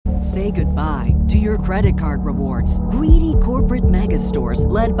Say goodbye to your credit card rewards. Greedy corporate mega stores,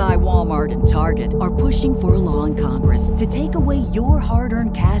 led by Walmart and Target, are pushing for a law in Congress to take away your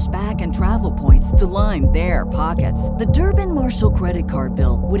hard-earned cash back and travel points to line their pockets. The Durbin-Marshall credit card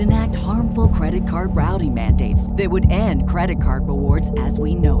bill would enact harmful credit card routing mandates that would end credit card rewards as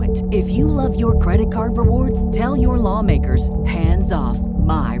we know it. If you love your credit card rewards, tell your lawmakers, hands off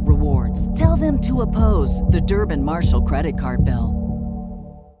my rewards. Tell them to oppose the Durbin-Marshall credit card bill.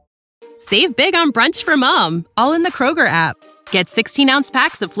 Save big on brunch for mom, all in the Kroger app. Get 16-ounce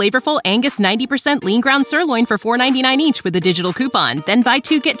packs of flavorful Angus 90% lean ground sirloin for $4.99 each with a digital coupon. Then buy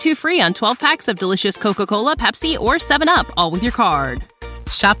 2, get 2 free on 12 packs of delicious Coca-Cola, Pepsi, or 7-Up, all with your card.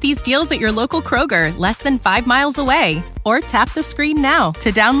 Shop these deals at your local Kroger, less than 5 miles away. Or tap the screen now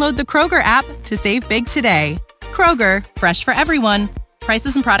to download the Kroger app to save big today. Kroger, fresh for everyone.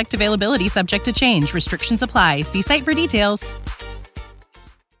 Prices and product availability subject to change. Restrictions apply. See site for details.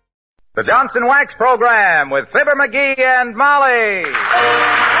 The Johnson Wax Program with Fibber McGee and Molly.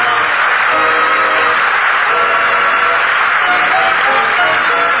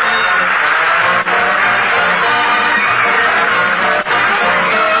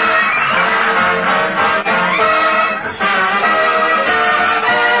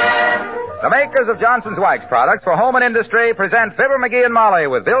 The makers of Johnson's Wax products for home and industry present Fibber McGee and Molly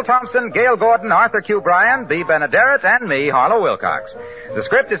with Bill Thompson, Gail Gordon, Arthur Q. Bryan, Bea Benaderet, and me, Harlow Wilcox. The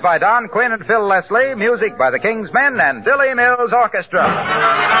script is by Don Quinn and Phil Leslie, music by the King's Men and Billy Mills Orchestra.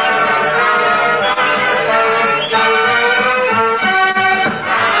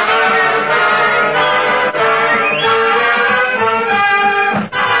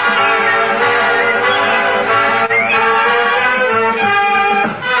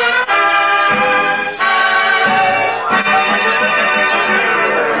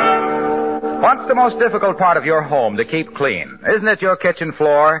 What's the most difficult part of your home to keep clean? Isn't it your kitchen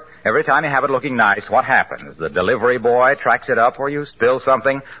floor? Every time you have it looking nice, what happens? The delivery boy tracks it up, or you spill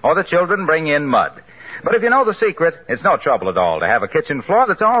something, or the children bring in mud. But if you know the secret, it's no trouble at all to have a kitchen floor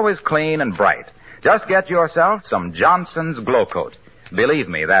that's always clean and bright. Just get yourself some Johnson's Glow Coat. Believe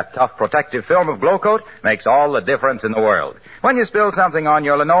me, that tough protective film of Glow Coat makes all the difference in the world. When you spill something on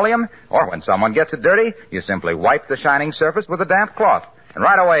your linoleum, or when someone gets it dirty, you simply wipe the shining surface with a damp cloth. And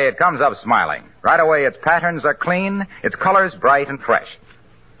right away it comes up smiling. Right away its patterns are clean, its colors bright and fresh.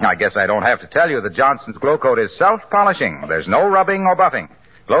 I guess I don't have to tell you that Johnson's Glow Coat is self-polishing. There's no rubbing or buffing.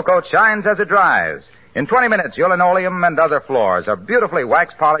 Glow Coat shines as it dries. In 20 minutes, your linoleum and other floors are beautifully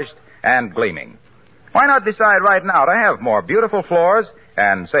wax-polished and gleaming. Why not decide right now to have more beautiful floors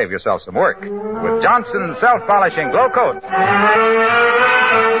and save yourself some work with Johnson's self-polishing Glow Coat?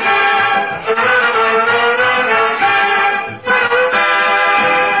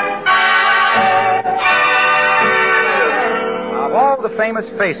 The famous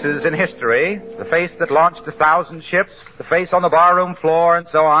faces in history, the face that launched 1,000 ships, the face on the barroom floor, and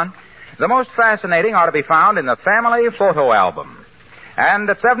so on, the most fascinating are to be found in the family photo album. And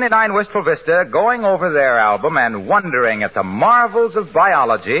at 79 Wistful Vista, going over their album and wondering at the marvels of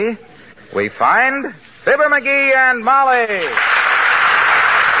biology, we find Fibber McGee and Molly.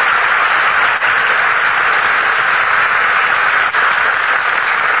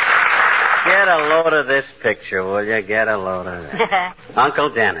 Get a load of this picture, will you? Get a load of it.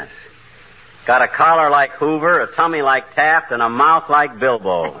 Uncle Dennis. Got a collar like Hoover, a tummy like Taft, and a mouth like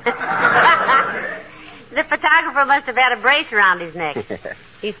Bilbo. The photographer must have had a brace around his neck.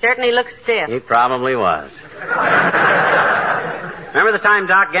 He certainly looks stiff. He probably was. Remember the time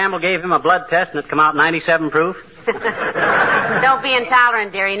Doc Gamble gave him a blood test and it come out 97 proof? Don't be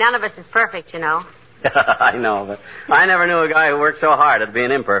intolerant, dearie. None of us is perfect, you know. I know, but I never knew a guy who worked so hard at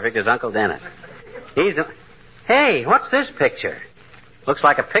being imperfect as Uncle Dennis. Hey, what's this picture? Looks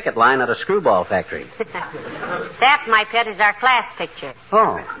like a picket line at a screwball factory. That, my pet, is our class picture.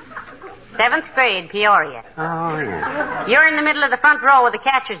 Oh. 7th grade, Peoria. Oh, yeah. You're in the middle of the front row with the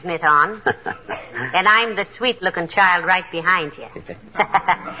catcher's mitt on. And I'm the sweet-looking child right behind you.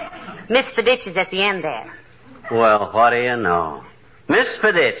 Miss Fiditch is at the end there. Well, what do you know? Miss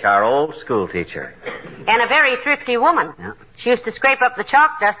Fiditch, our old school teacher. And a very thrifty woman. Yeah. She used to scrape up the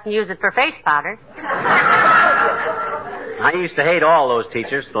chalk dust and use it for face powder. I used to hate all those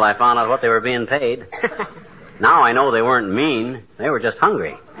teachers till I found out what they were being paid. Now I know they weren't mean. They were just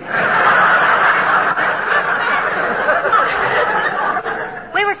hungry.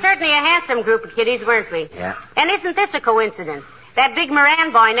 We were certainly a handsome group of kiddies, weren't we? Yeah. And isn't this a coincidence? That big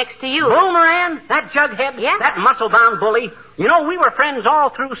Moran boy next to you. Bull Moran? That jughead? Yeah. That muscle-bound bully? You know, we were friends all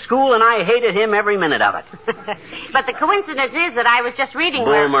through school, and I hated him every minute of it. But the coincidence is that I was just reading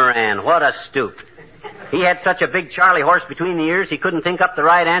Bull Moran, what a stoop. He had such a big Charlie horse between the ears, he couldn't think up the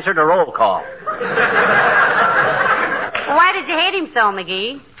right answer to roll call. Why did you hate him so,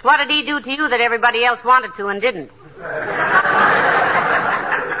 McGee? What did he do to you that everybody else wanted to and didn't?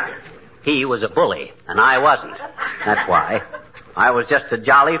 He was a bully, and I wasn't. That's why. I was just a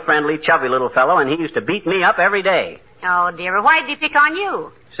jolly, friendly, chubby little fellow, and he used to beat me up every day. Oh, dear. Why did he pick on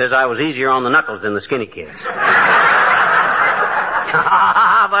you? Says I was easier on the knuckles than the skinny kids.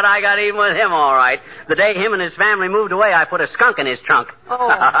 But I got even with him all right. The day him and his family moved away, I put a skunk in his trunk. Oh.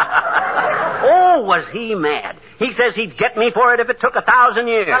 Oh, was he mad. He says he'd get me for it if it took 1,000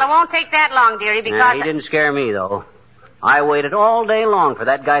 years. Well, it won't take that long, dearie, because... He didn't scare me, though. I waited all day long for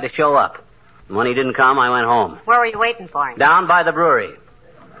that guy to show up. And when he didn't come, I went home. Where were you waiting for him? Down by the brewery.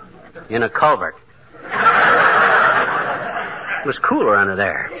 In a culvert. It was cooler under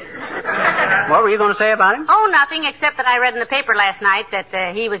there. What were you going to say about him? Oh, nothing, except that I read in the paper last night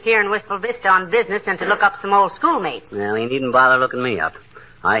that he was here in Wistful Vista on business and to look up some old schoolmates. Well, he needn't bother looking me up.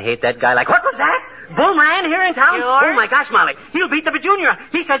 I hate that guy like... What was that? Bull Moran here in town? Sure. Oh, my gosh, Molly. He'll beat the Junior.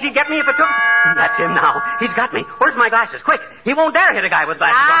 He says he'd get me if it took... That's him now. He's got me. Where's my glasses? Quick. He won't dare hit a guy with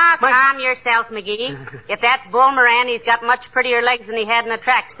glasses on. Calm yourself, McGee. If that's Bull Moran, he's got much prettier legs than he had in a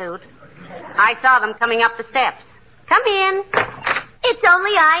tracksuit. I saw them coming up the steps. Come in. It's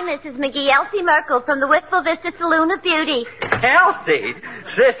only I, Mrs. McGee, Elsie Merkel from the Wistful Vista Saloon of Beauty. Elsie!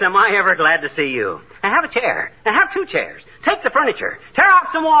 Sis, am I ever glad to see you. Now, have a chair. Now, have 2 chairs. Take the furniture. Tear off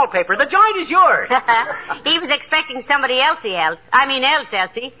some wallpaper. The joint is yours. He was expecting somebody else,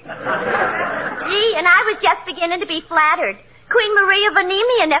 Elsie. Gee, and I was just beginning to be flattered. Queen Maria of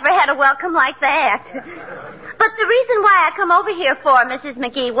Anemia never had a welcome like that. But the reason why I come over here for, Mrs.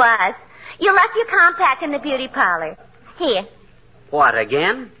 McGee, was you left your compact in the beauty parlor. Here. What,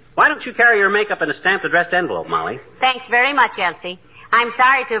 again? Why don't you carry your makeup in a stamped addressed envelope, Molly? Thanks very much, Elsie. I'm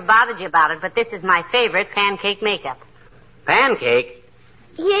sorry to have bothered you about it, but this is my favorite pancake makeup. Pancake?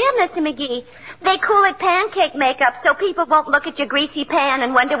 Yeah, Mr. McGee. They call it pancake makeup so people won't look at your greasy pan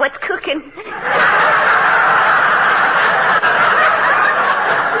and wonder what's cooking.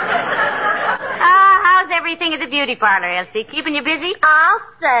 How's everything at the beauty parlor, Elsie? Keeping you busy? I'll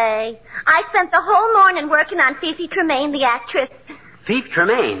say. I spent the whole morning working on Fifi Tremaine, the actress. Fifi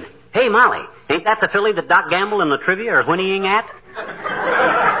Tremaine? Hey, Molly, ain't that the filly that Doc Gamble and Latrivia are whinnying at?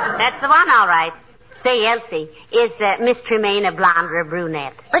 That's the one, all right. Say, Elsie, is Miss Tremaine a blonde or a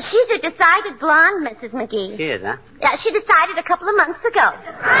brunette? Well, she's a decided blonde, Mrs. McGee. She is, huh? Yeah, she decided a couple of months ago.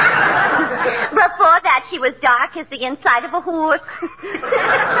 Before that, she was dark as the inside of a horse.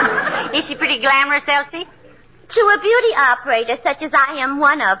 Is she pretty glamorous, Elsie? To a beauty operator such as I am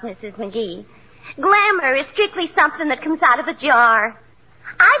one of, Mrs. McGee, glamour is strictly something that comes out of a jar.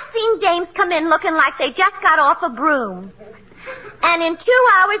 I've seen dames come in looking like they just got off a broom. And in 2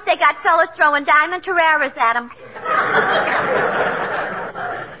 hours, they got fellas throwing diamond tiaras at them.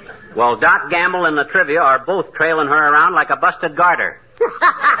 Well, Doc Gamble and Latrivia are both trailing her around like a busted garter.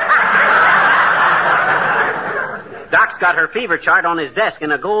 Doc's got her fever chart on his desk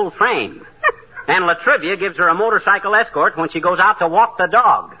in a gold frame. And Latrivia gives her a motorcycle escort when she goes out to walk the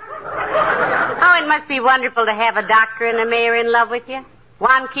dog. Oh, it must be wonderful to have a doctor and a mayor in love with you.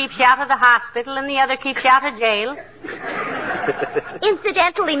 One keeps you out of the hospital and the other keeps you out of jail.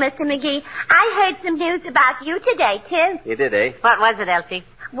 Incidentally, Mr. McGee, I heard some news about you today, too. You did, eh? What was it, Elsie?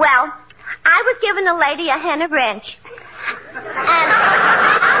 Well, I was giving a lady a henna wrench.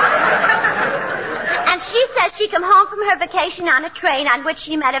 And she says she come home from her vacation on a train on which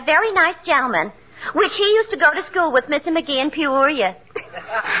she met a very nice gentleman, which he used to go to school with Mr. McGee in Peoria.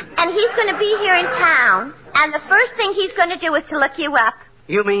 And he's going to be here in town, and the first thing he's going to do is to look you up.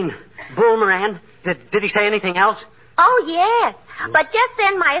 You mean Bull Moran? Did he say anything else? Oh, yes. But just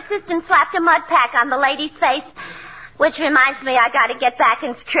then my assistant slapped a mud pack on the lady's face, which reminds me I got to get back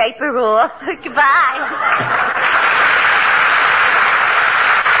and scrape her off. Goodbye.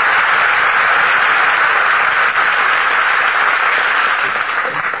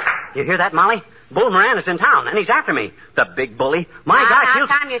 You hear that, Molly? Bull Moran is in town, and he's after me. The big bully. My gosh, he'll...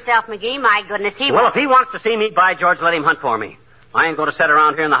 Calm yourself, McGee. My goodness, Well, if he wants to see me, by George, let him hunt for me. I ain't going to sit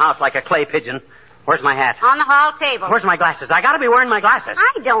around here in the house like a clay pigeon. Where's my hat? On the hall table. Where's my glasses? I got to be wearing my glasses.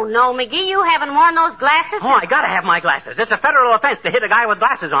 I don't know, McGee. You haven't worn those glasses. Oh, I got to have my glasses. It's a federal offense to hit a guy with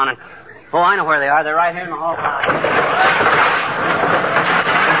glasses on it. Oh, I know where they are. They're right here in the hall.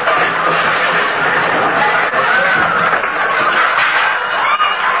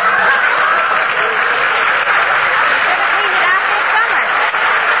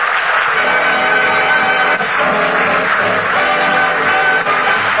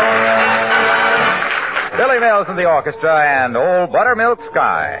 Billy Mills and the orchestra and Old Buttermilk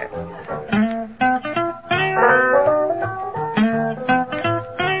Sky.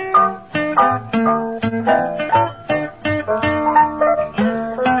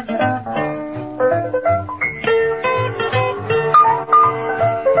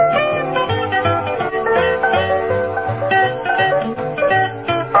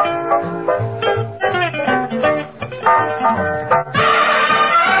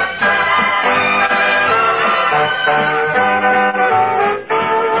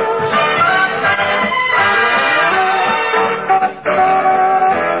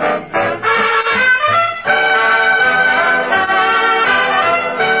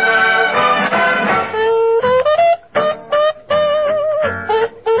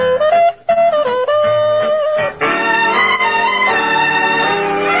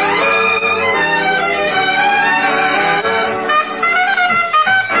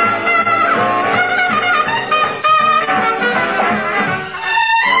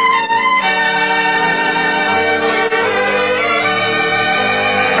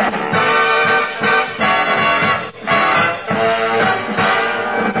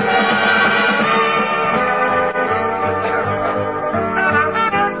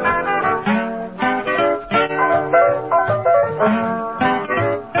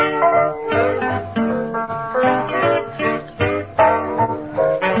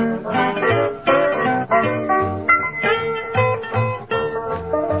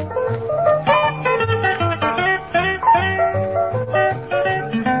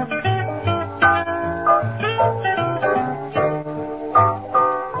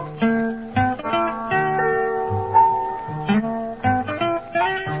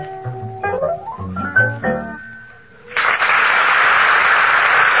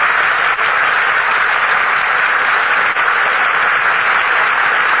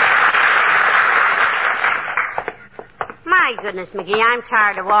 My goodness, McGee, I'm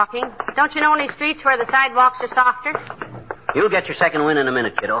tired of walking. Don't you know any streets where the sidewalks are softer? You'll get your second win in a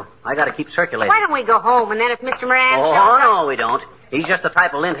minute, kiddo. I gotta keep circulating. Why don't we go home, and then if Mr. Moran shows Oh, up... no, we don't. He's just the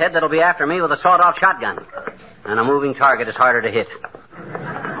type of lint-head that'll be after me with a sawed-off shotgun. And a moving target is harder to hit.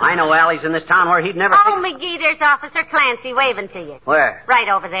 I know alleys in this town where he'd never... Oh, McGee, there's Officer Clancy waving to you. Where? Right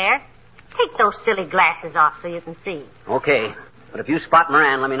over there. Take those silly glasses off so you can see. Okay. But if you spot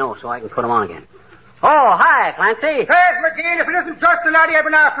Moran, let me know so I can put him on again. Oh, hi, Clancy. Yes, McGee, if it isn't just the laddie I've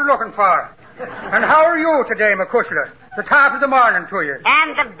been after looking for. And how are you today, McCushla? The top of the morning to you.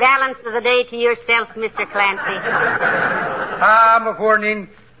 And the balance of the day to yourself, Mr. Clancy. Ah, McVornin,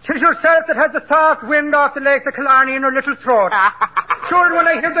 'tis yourself that has the soft wind off the lakes of Killarney in her little throat. Sure, when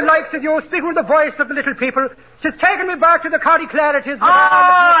I hear the likes of you speaking with the voice of the little people, it's taking me back to the county clarities.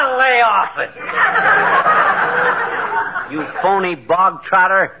 Oh, lay off it. You phony bog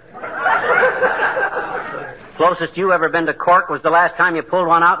trotter. Closest you ever been to Cork was the last time you pulled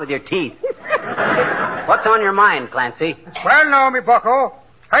one out with your teeth. What's on your mind, Clancy? Well, now, me bucko,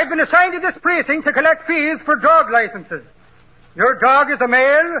 I've been assigned to this precinct to collect fees for dog licenses. Your dog is a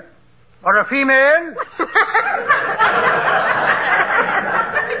male or a female?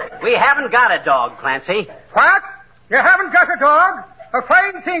 We haven't got a dog, Clancy. What? You haven't got a dog? A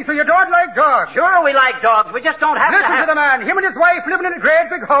fine thing, so you don't like dogs. Sure, we like dogs. We just don't have Listen to the man. Him and his wife living in a great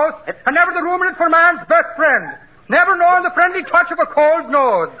big house, and never the room in it for a man's best friend. Never knowing the friendly touch of a cold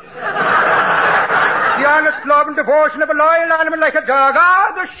nose. The honest love and devotion of a loyal animal like a dog.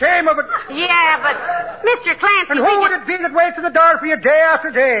 Ah, the shame of it. Yeah, but, Mr. Clancy... And who would it be that waits at the door for you day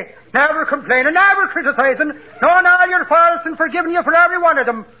after day? Never complaining, never criticizing, knowing all your faults and forgiving you for every one of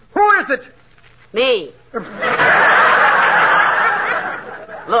them. Who is it? Me.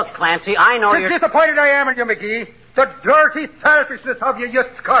 Look, Clancy, I know you're... Disappointed I am in you, McGee. The dirty selfishness of you, you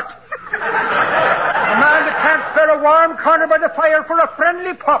scut. A man that can't spare a warm corner by the fire for a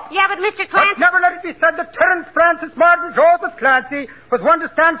friendly pup. Yeah, but Mr. Clancy... But never let it be said that Terence Francis Martin Joseph Clancy was one to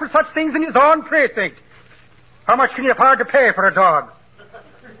stand for such things in his own precinct. How much can you afford to pay for a dog?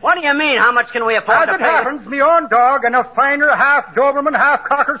 What do you mean, how much can we afford to As pay? it happens, me own dog and a finer half Doberman, half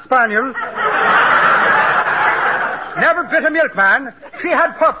Cocker Spaniel... Never bit a milkman. She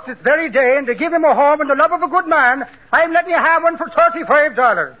had pups this very day, and to give him a home and the love of a good man, I'm letting you have one for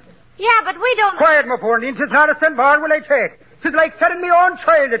 $35. Yeah, but we don't... Quiet, my poor Neen. 'Tis not a cent more will I take. 'Tis like selling me own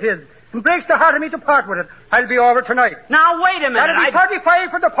child it is. And breaks the heart of me to part with it. I'll be over tonight. Now, wait a minute. That'll be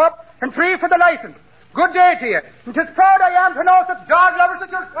 35 for the pup and 3 for the license. Good day to you. And 'tis proud I am to know such dog lovers as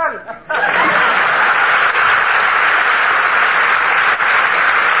yourself.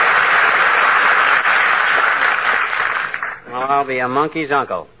 Well, I'll be a monkey's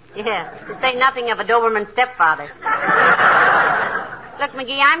uncle. Yeah, to say nothing of a Doberman stepfather. Look,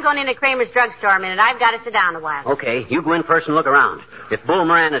 McGee, I'm going in to Kramer's drugstore a minute. I've got to sit down a while. Okay, you go in first and look around. If Bull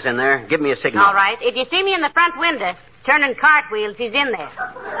Moran is in there, give me a signal. All right. If you see me in the front window turning cartwheels, he's in there. If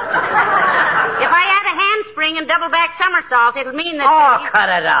I add a handspring and double back somersault, it'll mean that... Oh, cut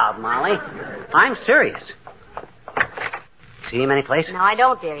it out, Molly. I'm serious. See him any place? No, I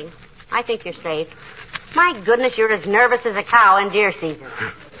don't, dearie. I think you're safe. My goodness, you're as nervous as a cow in deer season.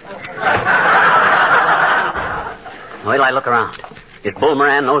 Wait till I look around. If Bull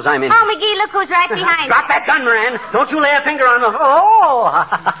Moran knows I'm in... Oh, McGee, look who's right behind Drop that gun, Moran. Don't you lay a finger on the... Oh!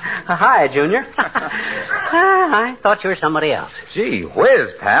 Hi, Junior. I thought you were somebody else. Gee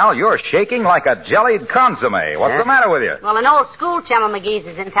whiz, pal, you're shaking like a jellied consomme. What's the matter with you? Well, an old school chum of McGee's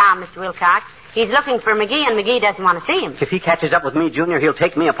is in town, Mr. Wilcox. He's looking for McGee, and McGee doesn't want to see him. If he catches up with me, Junior, he'll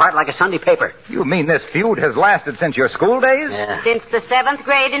take me apart like a Sunday paper. You mean this feud has lasted since your school days? Yeah. Since the 7th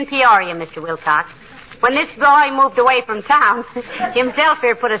grade in Peoria, Mr. Wilcox. When this boy moved away from town, himself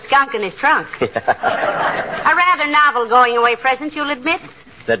here put a skunk in his trunk. A rather novel going-away present, you'll admit.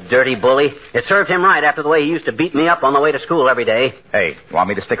 The dirty bully. It served him right after the way he used to beat me up on the way to school every day. Hey, want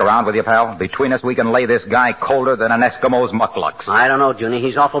me to stick around with you, pal? Between us, we can lay this guy colder than an Eskimo's mucklucks. I don't know, Junior.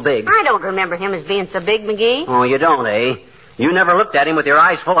 He's awful big. I don't remember him as being so big, McGee. Oh, you don't, eh? You never looked at him with your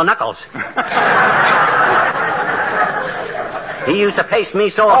eyes full of knuckles. He used to paste me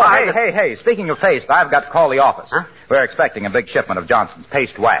so hard. Hey. Speaking of paste, I've got to call the office. Huh? We're expecting a big shipment of Johnson's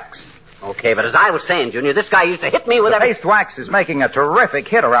paste wax. Okay, but as I was saying, Junior, this guy used to hit me with The every... paste wax is making a terrific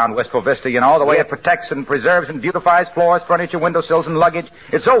hit around Wistful Vista, you know, the way it protects and preserves and beautifies floors, furniture, windowsills, and luggage.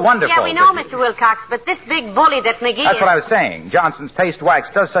 It's so wonderful. Yeah, we know, Mr. Wilcox, but this big bully that McGee That's is... what I was saying. Johnson's paste wax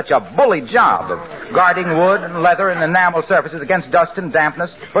does such a bully job of guarding wood and leather and enamel surfaces against dust and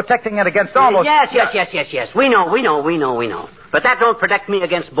dampness, protecting it against almost... Yes. We know. But that don't protect me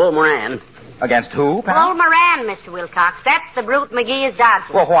against Bull Moran. Against who, pal? Bull Moran, Mr. Wilcox. That's the brute McGee is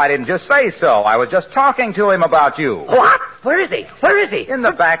dodging. Well, why didn't you say so? I was just talking to him about you. What? Where is he? Where is he? In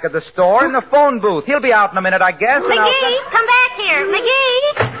the back of the store, in the phone booth. He'll be out in a minute, I guess. McGee, come back here.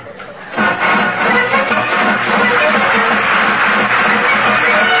 McGee!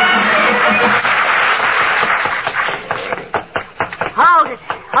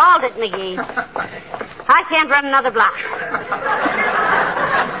 Hold it, McGee. I can't run another block.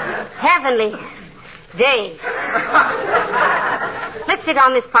 Heavenly days. Let's sit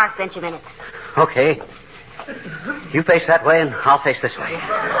on this park bench a minute. Okay. You face that way, and I'll face this way.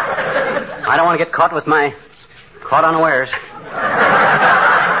 I don't want to get caught unawares.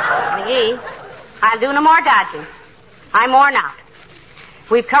 McGee, I'll do no more dodging. I'm worn out.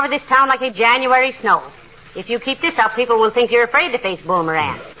 We've covered this town like a January snow. If you keep this up, people will think you're afraid to face Bull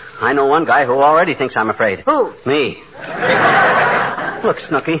Moran. I know one guy who already thinks I'm afraid. Who? Me. Look,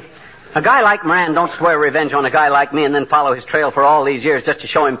 Snooky, a guy like Moran don't swear revenge on a guy like me and then follow his trail for all these years just to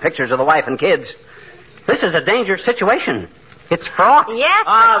show him pictures of the wife and kids. This is a dangerous situation. It's fraught. Yes?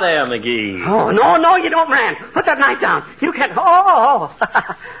 Ah, there, McGee. Oh, no, you don't, Moran. Put that knife down. You can't. Oh.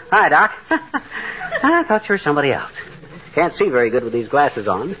 Hi, Doc. I thought you were somebody else. Can't see very good with these glasses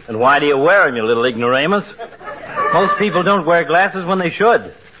on. And why do you wear them, you little ignoramus? Most people don't wear glasses when they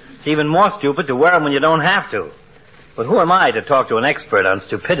should. It's even more stupid to wear them when you don't have to. But who am I to talk to an expert on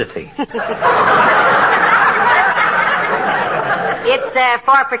stupidity? It's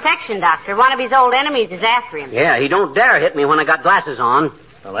for protection, Doctor. One of his old enemies is after him. Yeah, he don't dare hit me when I got glasses on.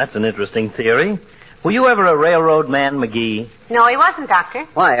 Well, that's an interesting theory. Were you ever a railroad man, McGee? No, he wasn't, Doctor.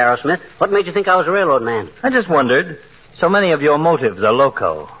 Why, Aerosmith? What made you think I was a railroad man? I just wondered. So many of your motives are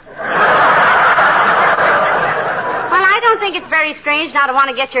loco. Well, I don't think it's very strange now to want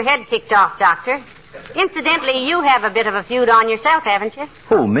to get your head kicked off, Doctor. Incidentally, you have a bit of a feud on yourself, haven't you?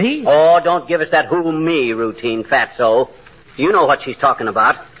 Who, me? Oh, don't give us that who me routine, fatso. You know what she's talking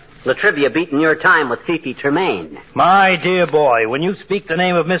about. Latrivia beating your time with Fifi Tremaine. My dear boy, when you speak the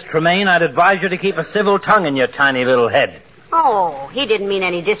name of Miss Tremaine, I'd advise you to keep a civil tongue in your tiny little head. Oh, he didn't mean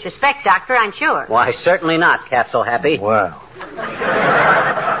any disrespect, Doctor, I'm sure. Why, certainly not, Capsule Happy. Well.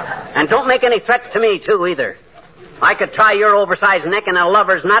 And don't make any threats to me, too, either. I could tie your oversized neck in a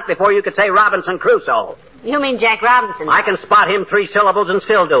lover's knot before you could say Robinson Crusoe. You mean Jack Robinson? I can spot him 3 syllables and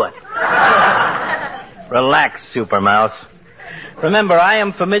still do it. Relax, Super Mouse. Remember, I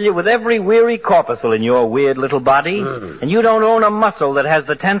am familiar with every weary corpuscle in your weird little body, and you don't own a muscle that has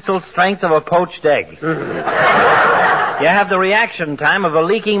the tensile strength of a poached egg. You have the reaction time of a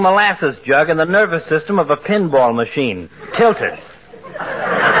leaking molasses jug and the nervous system of a pinball machine. Tilted.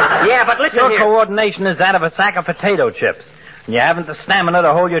 Yeah, but listen Your here. coordination is that of a sack of potato chips, and you haven't the stamina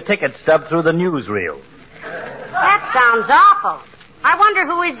to hold your ticket stub through the newsreel. That sounds awful. I wonder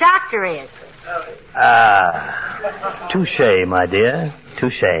who his doctor is. Touché, my dear.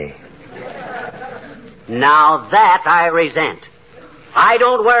 Touché. Now that I resent. I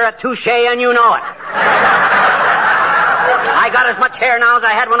don't wear a touché, and you know it. I got as much hair now as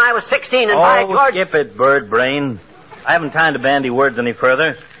I had when I was 16, and by George... skip it, bird brain. I haven't time to bandy words any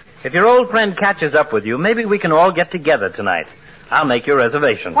further. If your old friend catches up with you, maybe we can all get together tonight. I'll make your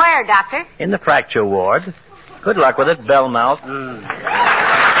reservation. Where, Doctor? In the fracture ward. Good luck with it, Bellmouth.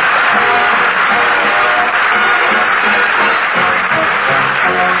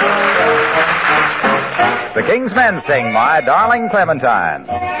 The King's Men sing My Darling Clementine.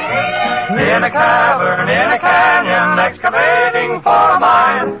 In a cavern, in a canyon, excavating for a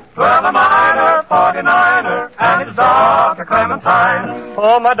mine, dwell a miner, 49er, and his daughter Clementine.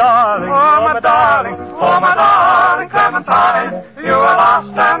 Oh, my darling, oh, my darling, oh, my darling Clementine, you are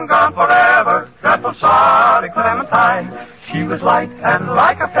lost and gone forever, dreadful sorry Clementine. She was light and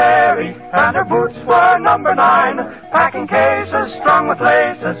like a fairy, and her boots were number 9. Packing cases strung with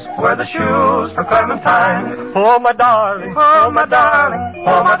laces were the shoes for Clementine. Oh, my darling, oh, my darling,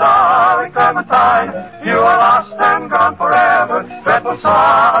 oh, my darling Clementine, you are lost and gone forever, dreadful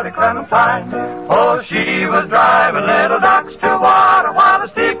sorry Clementine. Oh, she was driving little ducks to water while the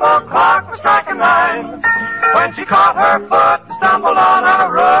steeple clock was striking 9. When she caught her foot and stumbled on a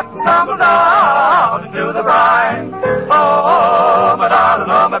root and tumbled down into the brine. Oh, my darling,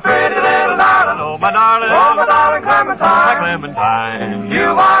 oh, my pretty little darling, oh, my darling Clementine, Clementine, you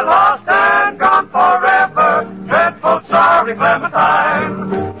are lost and gone forever, dreadful sorry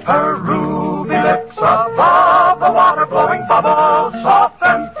Clementine. Her ruby lips above the water blowing bubbles soft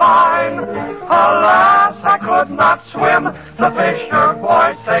and fine. Alas, I could not swim, the fisher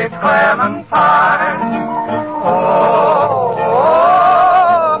boy saved Clementine. Oh,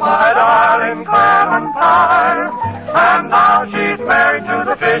 my darling Clementine, and now she's married to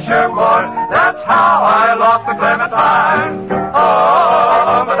the fisher boy. That's how I lost the Clementine.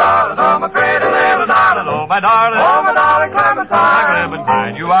 Oh, my darling, oh, my pretty little darling, oh, my darling Clementine.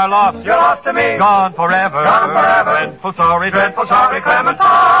 ostomy. Gone forever. Gone forever. Dreadful sorry Clementine.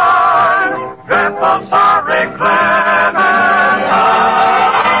 Dreadful sorry Clementine.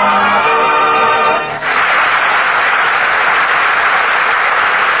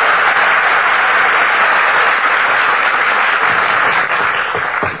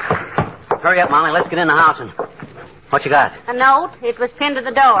 Hurry up, Molly. Let's get in the house and... What you got? A note. It was pinned to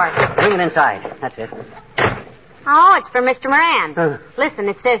the door. Bring it inside. That's it. Oh, it's for Mr. Moran. Listen,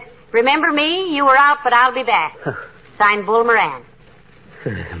 it says, remember me? You were out, but I'll be back. Signed, Bull Moran.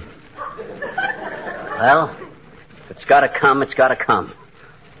 Well, if it's got to come, it's got to come.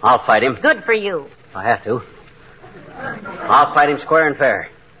 I'll fight him. Good for you. If I have to. I'll fight him square and fair.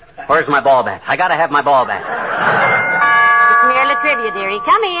 Where's my ball bat? I got to have my ball bat. It's Mayor Latrivia, dearie.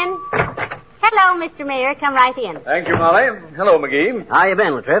 Come in. Hello, Mr. Mayor. Come right in. Thank you, Molly. Hello, McGee. How you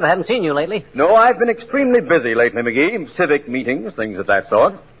been, Latriv? I haven't seen you lately. No, I've been extremely busy lately, McGee. Civic meetings, things of that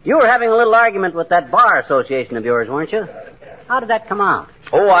sort. You were having a little argument with that bar association of yours, weren't you? How did that come out?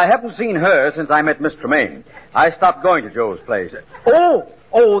 Oh, I haven't seen her since I met Miss Tremaine. I stopped going to Joe's place. Oh,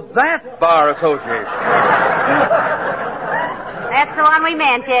 that bar association. That's the one we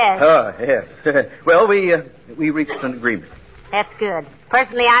meant, yes. Oh, yes. Well, we reached an agreement. That's good.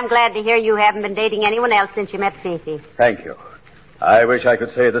 Personally, I'm glad to hear you haven't been dating anyone else since you met Fifi. Thank you. I wish I could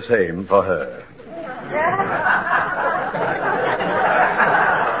say the same for her.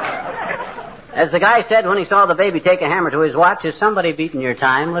 As the guy said when he saw the baby take a hammer to his watch, is somebody beating your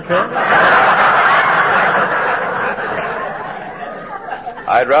time, Latriv?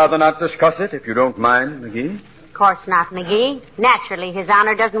 I'd rather not discuss it, if you don't mind, McGee. Of course not, McGee. Naturally, His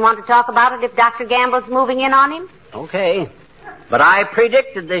Honor doesn't want to talk about it if Dr. Gamble's moving in on him. Okay. But I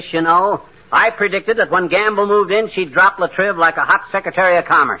predicted this, you know. I predicted that when Gamble moved in, she'd drop Latriv like a hot Secretary of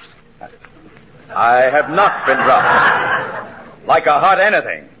Commerce. I have not been dropped. Like a hot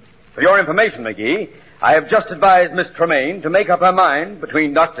anything. For your information, McGee, I have just advised Miss Tremaine to make up her mind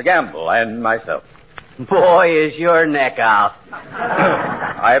between Dr. Gamble and myself. Boy, is your neck out.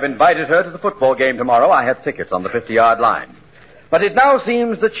 I have invited her to the football game tomorrow. I have tickets on the 50-yard line. But it now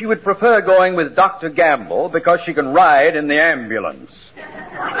seems that she would prefer going with Dr. Gamble because she can ride in the ambulance.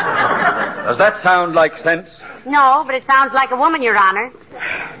 Does that sound like sense? No, but it sounds like a woman, Your Honor.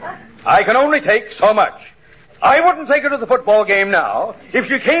 I can only take so much. I wouldn't take her to the football game now if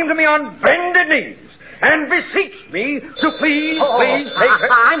she came to me on bended knees and beseeched me to please take her.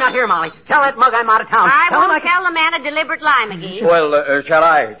 I'm not here, Molly. Tell that mug I'm out of town. I won't tell the man a deliberate lie, McGee. Well, shall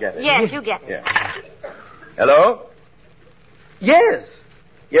I get it? Yes, you get it. Yeah. Hello? Yes,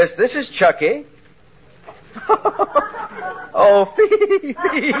 this is Chucky. Oh, Phoebe.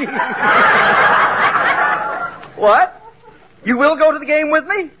 What? You will go to the game with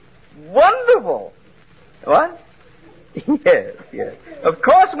me? Wonderful. What? Yes. Of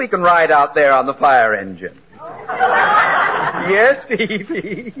course we can ride out there on the fire engine. Yes,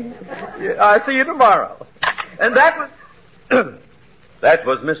 Phoebe. I'll see you tomorrow. And that was... that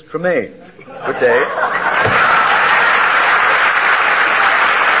was Miss Tremaine. Good day.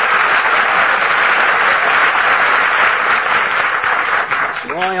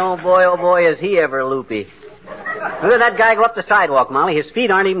 Boy, oh boy, is he ever loopy. Look at that guy go up the sidewalk, Molly. His feet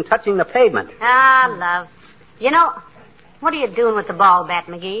aren't even touching the pavement. Ah, love. You know, what are you doing with the ball bat,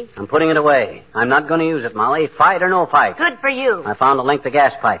 McGee? I'm putting it away. I'm not going to use it, Molly. Fight or no fight. Good for you. I found a length of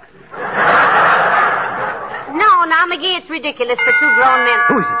gas pipe. No, now, McGee, it's ridiculous for two grown men.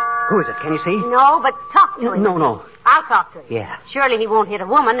 Who is it? Can you see? No, but talk to him. No. I'll talk to him. Yeah. Surely he won't hit a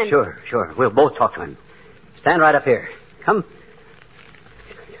woman and... Sure. We'll both talk to him. Stand right up here.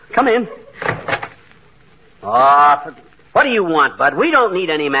 Come in. Oh, what do you want, Bud? We don't need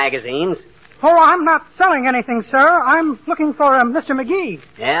any magazines. Oh, I'm not selling anything, sir. I'm looking for Mr. McGee.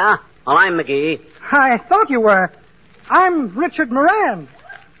 Yeah? Well, I'm McGee. I thought you were. I'm Richard Moran.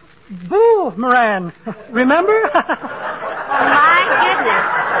 Bull Moran. Remember? My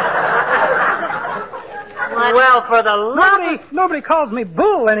goodness. Well, for the love Nobody calls me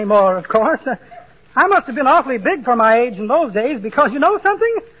Bull anymore, of course. I must have been awfully big for my age in those days because, you know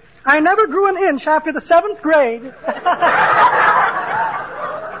something? I never grew an inch after the 7th grade.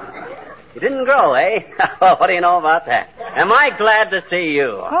 You didn't grow, eh? What do you know about that? Am I glad to see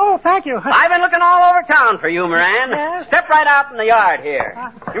you? Oh, thank you. I've been looking all over town for you, Moran. Yes? Step right out in the yard here.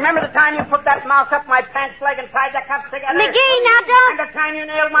 You remember the time you put that mouse up my pants leg and tied the cuffs together? McGee, now don't... And the time you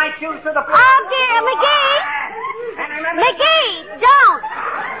nailed my shoes to the floor? Oh, dear, McGee! McGee, don't!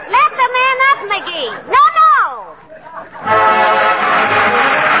 Let the man up, McGee! No!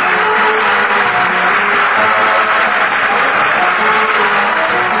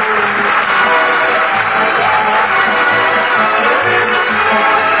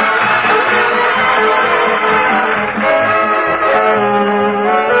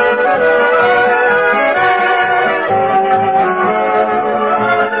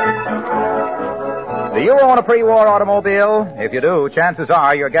 pre-war automobile? If you do, chances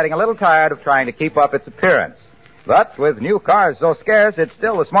are you're getting a little tired of trying to keep up its appearance. But with new cars so scarce, it's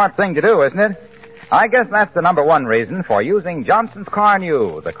still the smart thing to do, isn't it? I guess that's the number one reason for using Johnson's Car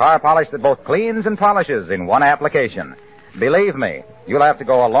New, the car polish that both cleans and polishes in one application. Believe me, you'll have to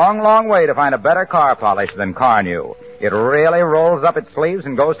go a long, long way to find a better car polish than Car New. It really rolls up its sleeves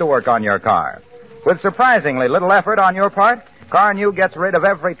and goes to work on your car. With surprisingly little effort on your part, Car New gets rid of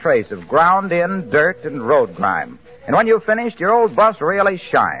every trace of ground-in dirt and road grime. And when you've finished, your old bus really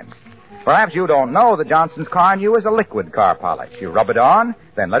shines. Perhaps you don't know that Johnson's Car New is a liquid car polish. You rub it on,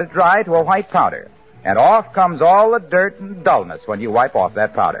 then let it dry to a white powder. And off comes all the dirt and dullness when you wipe off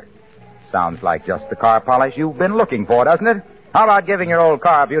that powder. Sounds like just the car polish you've been looking for, doesn't it? How about giving your old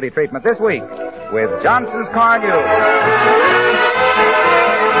car a beauty treatment this week with Johnson's Car New?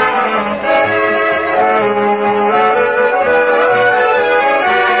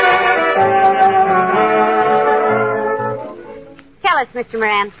 Tell us, Mr.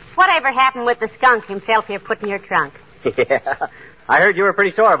 Moran, whatever happened with the skunk himself here put in your trunk? Yeah, I heard you were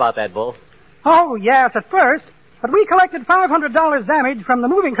pretty sore about that, Bull. Oh, yes, at first. But we collected $500 damage from the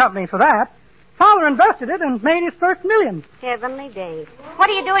moving company for that. Fowler invested it and made his first million. Heavenly days. What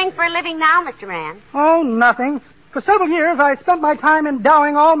are you doing for a living now, Mr. Moran? Oh, nothing. For several years, I spent my time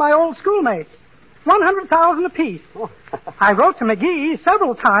endowing all my old schoolmates. $100,000 apiece. I wrote to McGee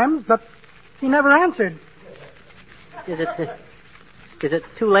several times, but he never answered. Is it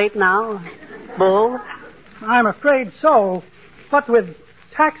too late now, Bull? I'm afraid so. What with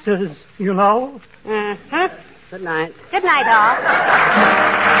taxes, you know. Mm-hmm. Good night. Good night, all.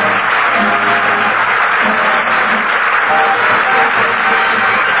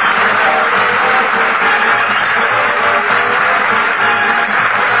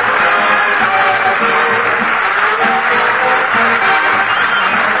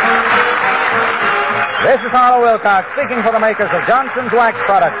 This is Harlow Wilcox speaking for the makers of Johnson's Wax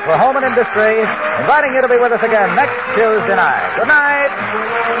Products for home and industry, inviting you to be with us again next Tuesday night. Good night.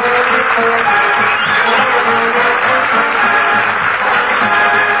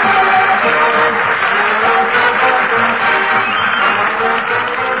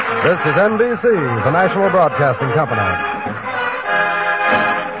 This is NBC, the National Broadcasting Company.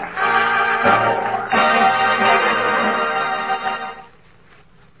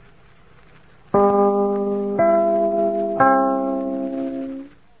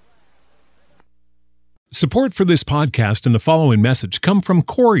 Support for this podcast and the following message come from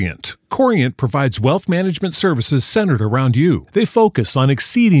Corient. Corient provides wealth management services centered around you. They focus on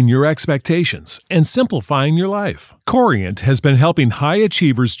exceeding your expectations and simplifying your life. Corient has been helping high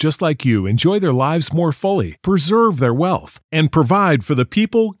achievers just like you enjoy their lives more fully, preserve their wealth, and provide for the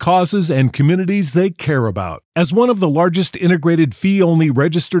people, causes, and communities they care about. As one of the largest integrated fee-only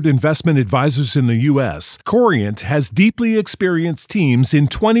registered investment advisors in the U.S., Corient has deeply experienced teams in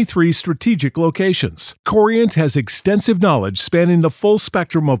 23 strategic locations. Corient has extensive knowledge spanning the full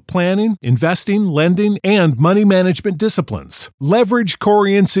spectrum of planning, investing, lending, and money management disciplines. Leverage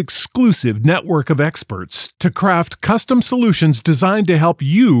Corient's exclusive network of experts to craft custom solutions designed to help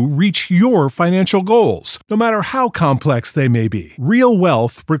you reach your financial goals, no matter how complex they may be. Real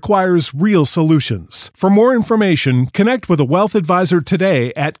wealth requires real solutions. For more information, connect with a wealth advisor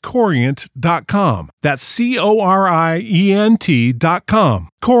today at Corient.com. That's Corient.com.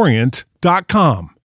 Corient.com.